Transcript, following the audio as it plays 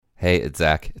Hey, it's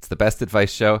Zach. It's the Best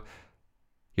Advice Show.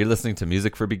 You're listening to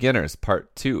Music for Beginners,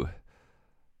 Part 2.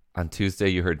 On Tuesday,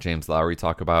 you heard James Lowry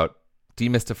talk about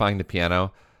demystifying the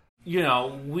piano. You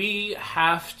know, we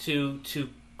have to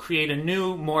create a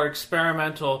new, more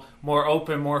experimental, more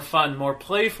open, more fun, more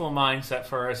playful mindset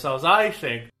for ourselves, I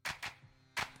think.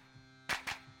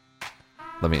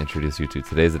 Let me introduce you to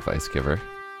today's advice giver.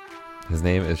 His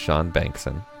name is Shaun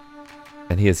Bengson,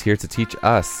 and he is here to teach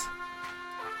us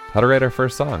how to write our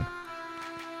first song.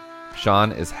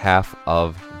 Shaun is half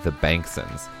of the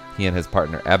Bengsons. He and his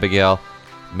partner Abigail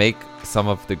make some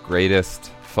of the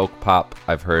greatest folk pop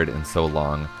I've heard in so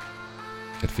long.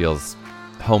 It feels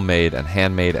homemade and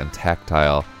handmade and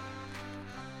tactile,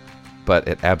 but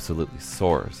it absolutely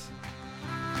soars.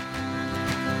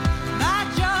 My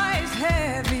joy is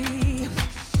heavy.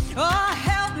 Oh,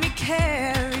 help me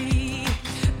carry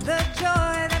the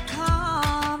joy that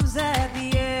comes at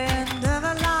the end of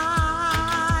a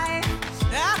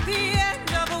life, at the end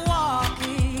of a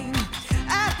walking,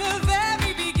 at the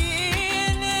very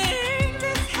beginning.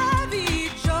 This heavy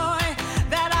joy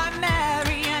that I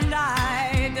marry and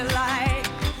I delight.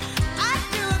 I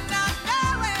do not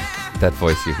know where. That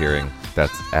voice you're hearing,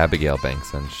 that's Abigail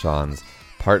Bengson, Shaun's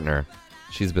partner.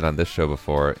 She's been on this show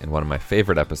before in one of my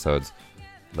favorite episodes,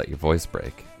 Let Your Voice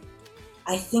Break.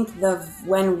 I think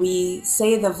when we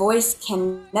say the voice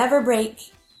can never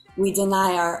break, we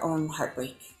deny our own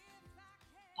heartbreak.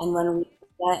 And when we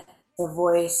let the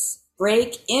voice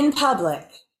break in public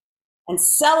and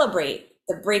celebrate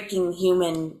the breaking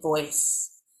human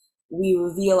voice, we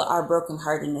reveal our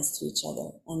brokenheartedness to each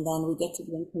other. And then we get to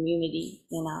be in community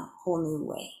in a whole new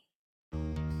way.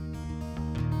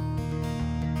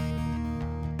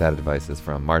 That advice is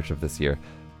from March of this year.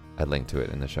 I linked to it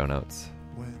in the show notes.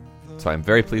 So I'm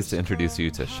very pleased to introduce you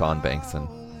to Shaun Bengson.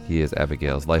 He is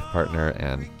Abigail's life partner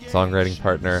and songwriting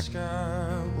partner.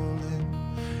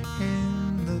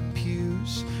 In the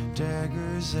pews,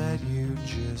 daggers at you,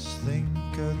 just think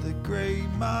of the great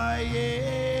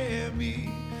Miami.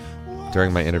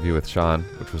 During my interview with Shaun,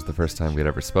 which was the first time we'd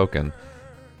ever spoken,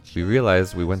 we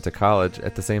realized we went to college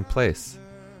at the same place,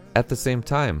 at the same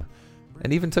time,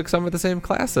 and even took some of the same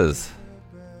classes,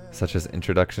 such as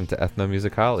Introduction to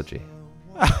Ethnomusicology.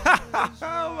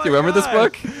 Do you remember this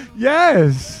book?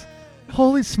 Yes.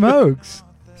 Holy smokes.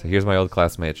 So here's my old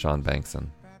classmate, Shaun Bengson.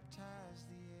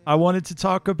 I wanted to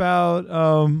talk about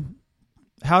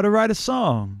how to write a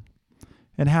song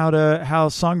and how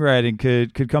songwriting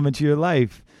could come into your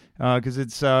life, because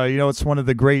it's it's one of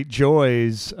the great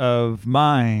joys of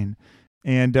mine.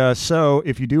 And so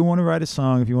if you do want to write a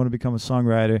song, if you want to become a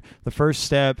songwriter, the first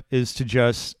step is to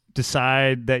just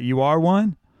decide that you are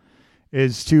one,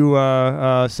 is to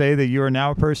say that you are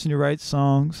now a person who writes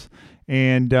songs,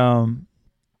 and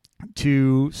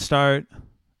to start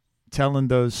telling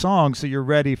those songs so you're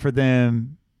ready for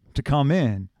them to come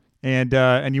in.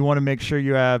 And you want to make sure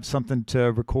you have something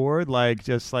to record, like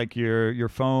your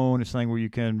phone or something where you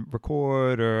can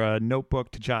record, or a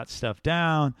notebook to jot stuff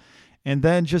down. And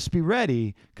then just be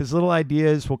ready, because little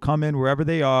ideas will come in wherever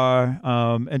they are,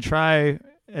 and try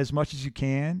as much as you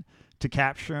can to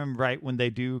capture them right when they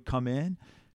do come in.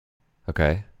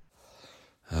 Okay.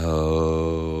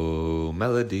 Oh,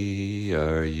 melody,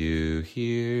 are you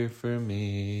here for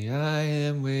me? I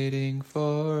am waiting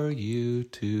for you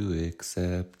to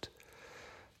accept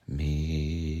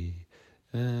me.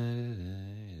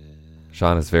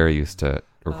 Shaun is very used to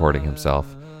recording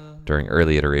himself during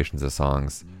early iterations of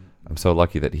songs. I'm so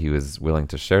lucky that he was willing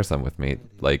to share some with me,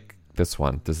 like this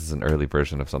one. This is an early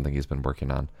version of something he's been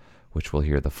working on, which we'll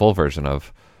hear the full version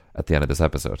of at the end of this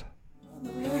episode.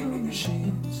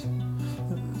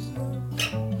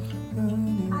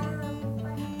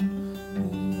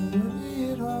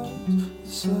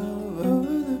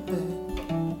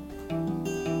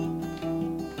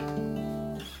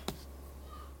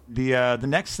 The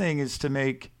next thing is to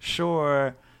make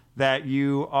sure that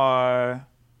you are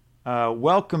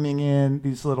welcoming in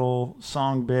these little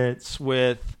song bits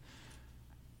with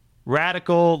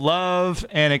radical love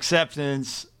and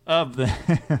acceptance of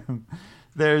them.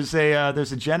 There's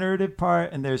a generative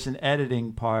part and there's an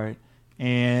editing part,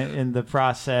 and in the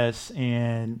process,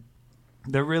 and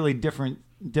they're really different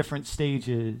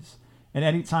stages. And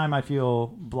anytime I feel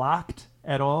blocked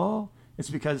at all, it's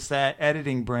because that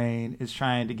editing brain is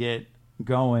trying to get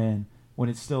going when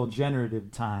it's still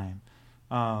generative time.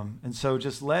 And so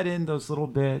just let in those little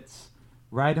bits,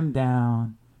 write them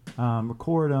down,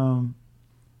 record them,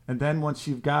 and then once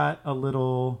you've got a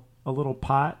little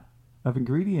pot of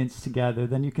ingredients together,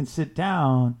 then you can sit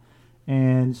down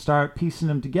and start piecing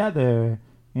them together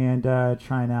and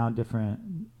trying out different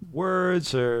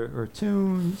words or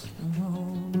tunes.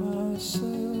 Oh,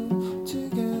 myself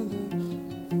together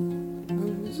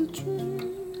as a dream.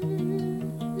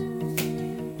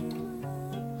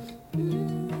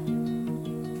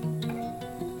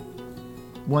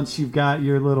 Once you've got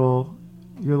your little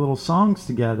songs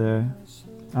together,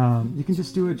 you can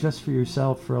just do it just for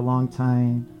yourself for a long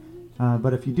time.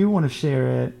 But if you do want to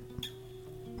share it,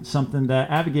 something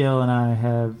that Abigail and I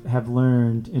have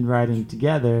learned in writing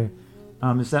together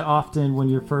is that often when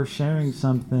you're first sharing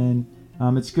something,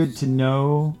 it's good to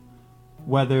know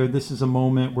whether this is a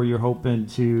moment where you're hoping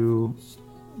to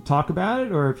talk about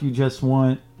it or if you just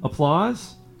want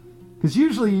applause. Because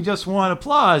usually you just want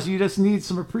applause. You just need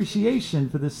some appreciation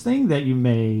for this thing that you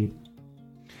made.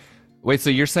 Wait,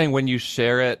 so you're saying when you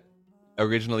share it,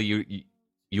 originally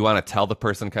you want to tell the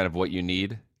person kind of what you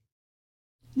need?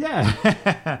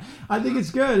 Yeah, I think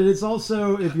it's good. And it's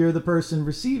also, if you're the person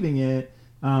receiving it,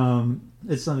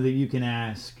 it's something that you can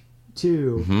ask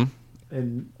too. Mm-hmm.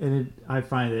 And I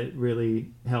find it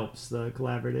really helps the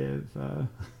collaborative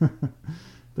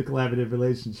the collaborative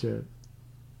relationship.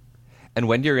 And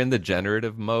when you're in the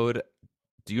generative mode,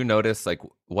 do you notice like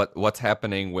what's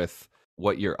happening with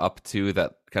what you're up to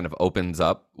that kind of opens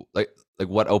up, like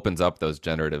what opens up those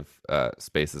generative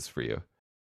spaces for you?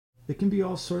 It can be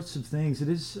all sorts of things. It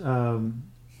is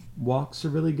walks are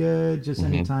really good. Just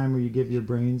Mm-hmm. any time where you give your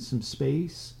brain some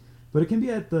space. But it can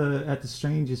be at the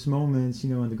strangest moments,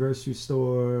 in the grocery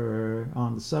store or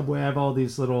on the subway. I have all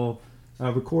these little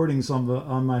recordings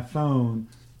on my phone,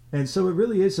 and so it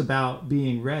really is about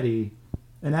being ready.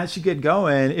 And as you get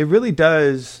going, it really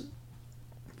does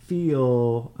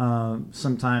feel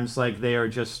sometimes like they are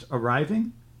just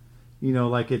arriving.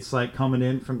 Like it's like coming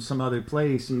in from some other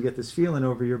place, and you get this feeling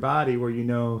over your body where you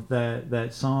know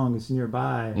that song is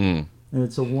nearby, and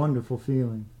it's a wonderful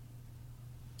feeling.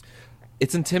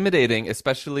 It's intimidating,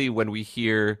 especially when we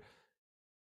hear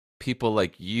people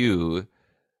like you,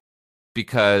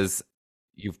 because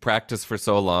you've practiced for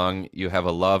so long, you have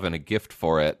a love and a gift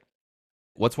for it.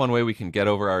 What's one way we can get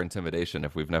over our intimidation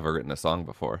if we've never written a song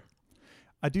before?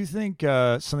 I do think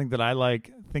something that I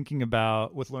like thinking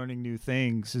about with learning new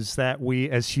things is that we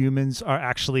as humans are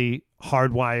actually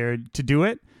hardwired to do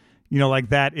it. Like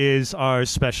that is our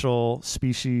special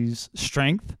species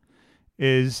strength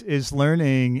is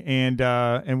learning,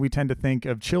 and we tend to think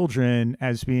of children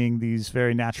as being these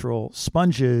very natural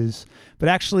sponges, but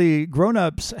actually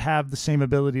grown-ups have the same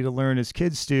ability to learn as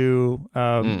kids do.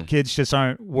 Kids just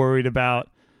aren't worried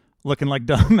about looking like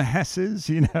dumbasses,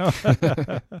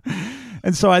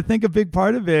 And so I think a big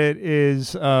part of it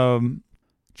is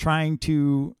trying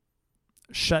to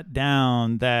shut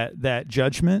down that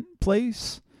judgment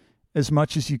place as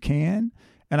much as you can.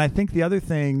 And I think the other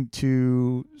thing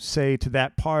to say to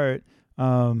that part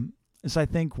is I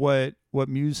think what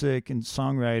music and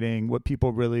songwriting, what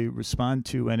people really respond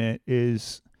to in it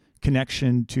is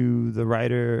connection to the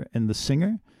writer and the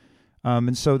singer.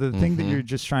 And so the thing that you're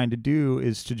just trying to do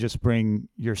is to just bring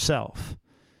yourself,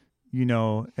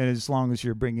 and as long as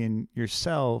you're bringing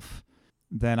yourself,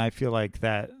 then I feel like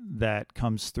that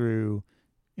comes through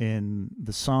in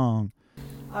the song.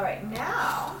 All right,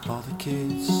 now. All the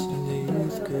kids in the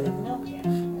youth group, they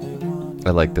want I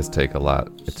like this take a lot.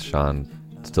 It's Shaun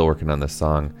still working on this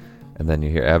song, and then you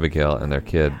hear Abigail and their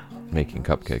kid making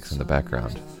cupcakes in the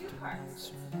background.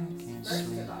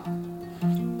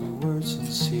 the words on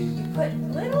the ceiling. Put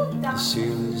little The dots,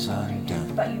 ceiling's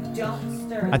undone. but you don't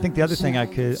stir. I think the other thing I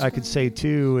could say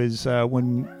too is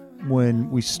when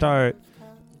we start,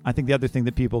 I think the other thing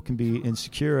that people can be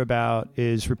insecure about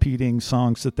is repeating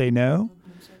songs that they know.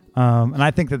 And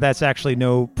I think that that's actually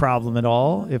no problem at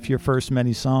all. If your first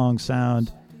many songs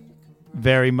sound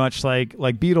very much like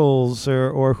Beatles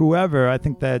or whoever, I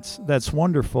think that's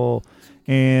wonderful.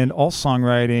 And all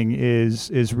songwriting is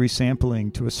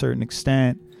resampling to a certain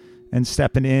extent and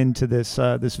stepping into this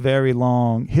very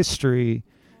long history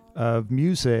of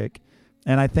music.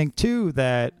 And I think too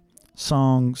that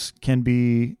songs can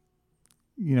be,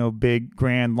 big,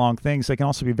 grand, long things. They can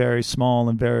also be very small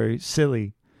and very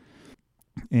silly.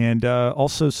 And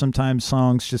also sometimes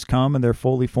songs just come and they're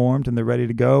fully formed and they're ready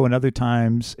to go. And other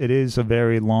times it is a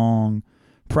very long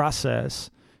process.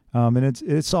 And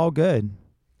it's all good.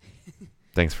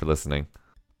 Thanks for listening.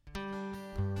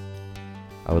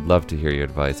 I would love to hear your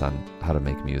advice on how to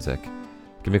make music.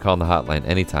 Give me a call on the hotline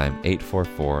anytime,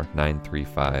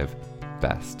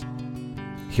 844-935-BEST.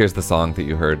 Here's the song that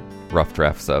you heard rough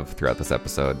drafts of throughout this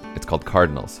episode. It's called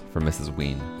Cardinals for Mrs.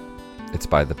 Ween. It's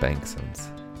by the Bengsons.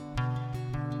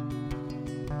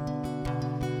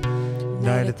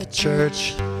 Night at the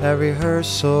church, at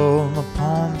rehearsal, my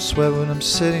palms sweat when I'm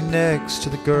sitting next to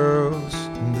the girls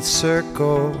in the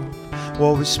circle.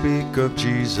 while we speak of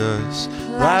Jesus.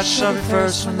 Life shall be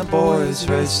first when the boys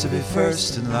race to be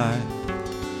first in line.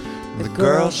 The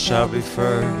girls shall be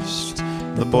first,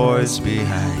 the boys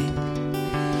behind.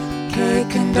 Kay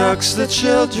conducts the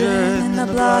children, the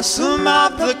blossom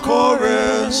of the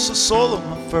chorus, a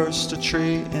Solomon first, a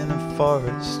tree in a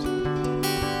forest.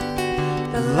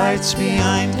 The lights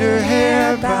behind her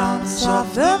hair bounce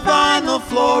off the vinyl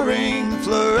flooring,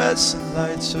 fluorescent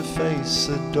lights her face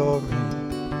adoring.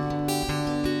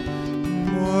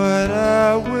 What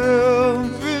I will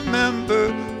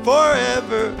remember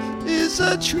forever is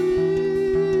a tree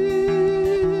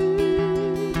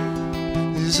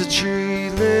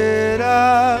lit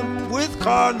up with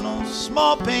cardinals,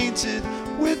 small painted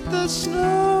with the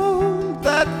snow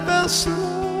that fell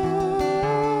slow.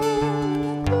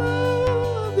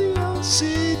 The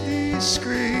LCD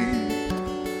screen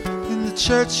in the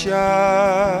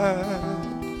churchyard.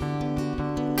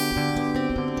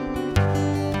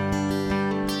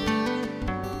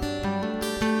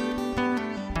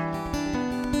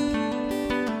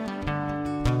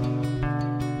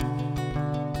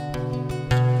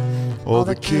 All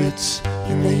the kids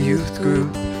in the youth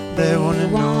group, they wanna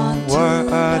know why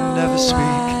I'd never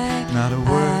speak. Not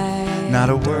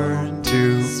a word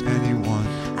to anyone.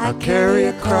 I carry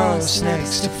a cross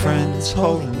next to friends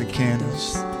holding the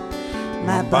candles.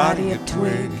 My body a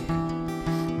twig,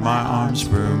 my arms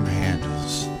broom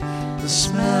handles. The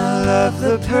smell of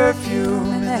the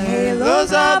perfume and the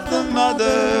halos of the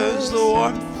mothers, the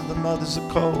warmth of the mothers, the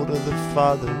cold of the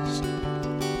fathers.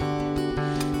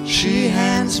 She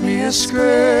hands me a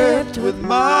script with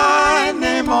my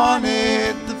name on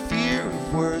it, the fear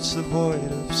of words, the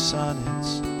void of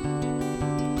sonnets.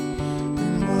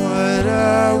 And what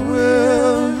I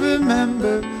will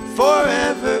remember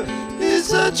forever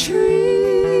is a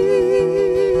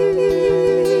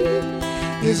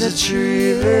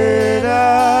tree lit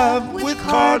up with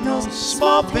cardinals,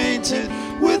 small painted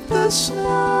with the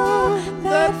snow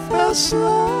that fell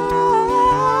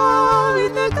slow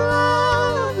in the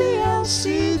glow of the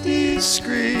LCD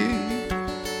screen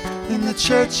in the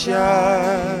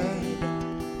churchyard.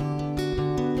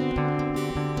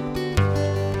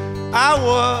 I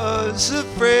was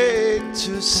afraid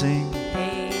to sing.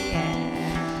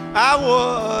 I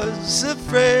was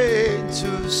afraid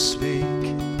to speak.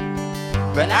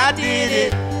 But I did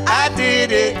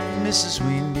it, Mrs.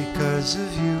 Ween, because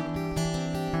of you.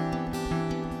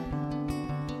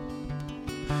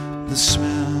 The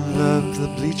smell of the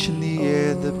bleach in the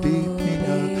air, the beeping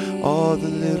of all the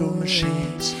little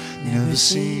machines never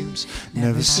seems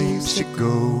to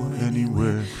go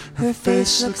anywhere. Her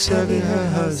face looks heavy, her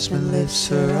husband lifts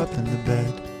her up in the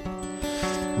bed.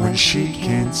 When she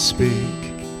can't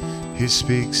speak, he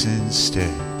speaks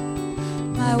instead.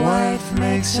 My wife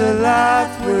makes her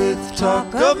laugh with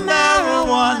talk of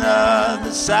marijuana,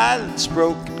 the silence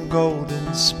broken,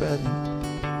 golden spelling.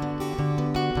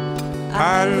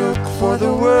 I look for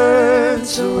the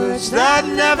words that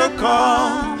never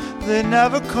come, they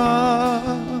never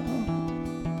come,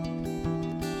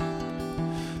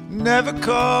 never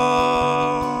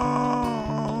come.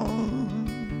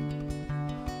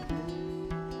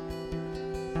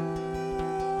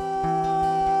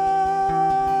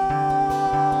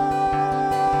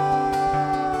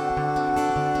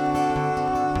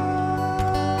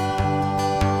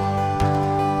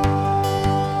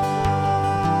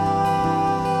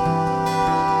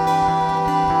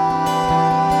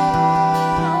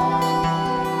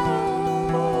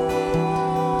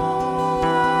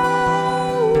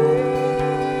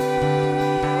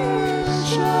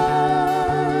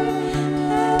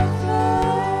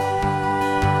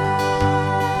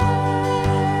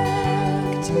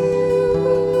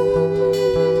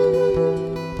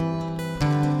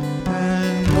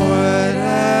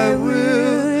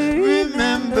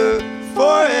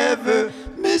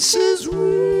 Mrs. Ween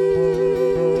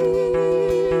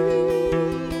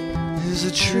is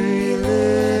a tree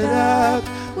lit up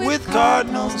with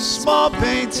cardinals, small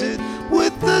painted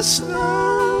with the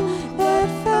snow that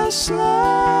fell slow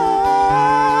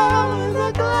in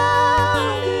the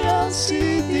cloudy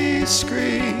LCD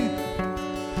screen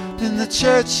in the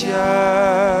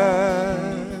churchyard.